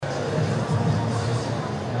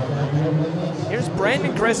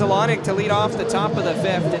Brandon Grizzolonic to lead off the top of the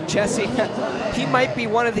fifth. And Jesse, he might be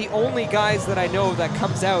one of the only guys that I know that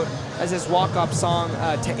comes out as his walk-up song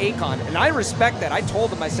to Akon. And I respect that. I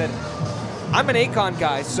told him, I said, I'm an Akon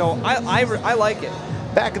guy, so I like it.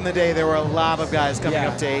 Back in the day, there were a lot of guys coming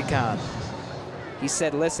up to Akon. He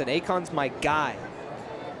said, listen, Akon's my guy.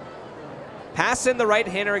 Pass in the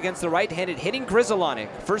right-hander against the right-handed, hitting Grizzolonic.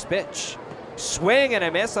 First pitch. Swing and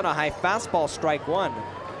a miss on a high fastball, strike one.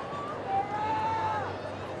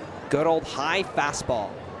 Good old high fastball.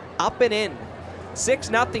 Up and in.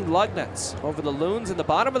 6-0 Lugnuts over the Loons in the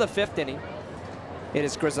bottom of the fifth inning. It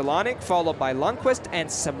is Grizzolonic, followed by Lundqvist and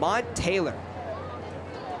Samad Taylor.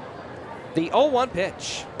 The 0-1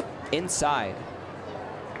 pitch. Inside.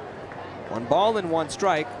 1 ball and 1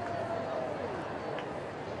 strike.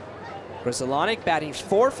 Grizzolonic batting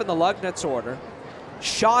fourth in the Lugnuts order.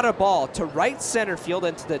 Shot a ball to right center field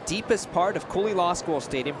into the deepest part of Cooley Law School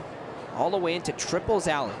Stadium, all the way into Triples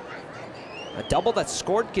Alley. A double that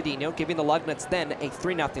scored Cadino, giving the Lugnuts then a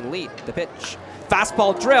 3-0 lead. The pitch.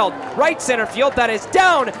 Fastball drilled, right center field, that is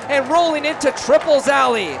down and rolling into Triples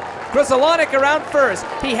Alley. Grizzolonic around first,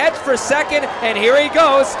 he heads for second, and here he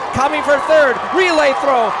goes, coming for third. Relay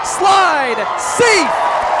throw, slide, safe!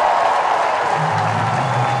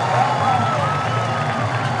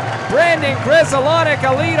 Brandon Grizzolonic,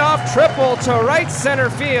 a leadoff triple to right center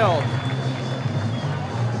field.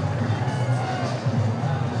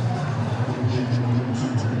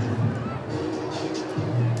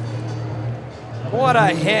 What a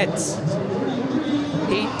hit.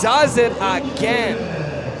 He does it again.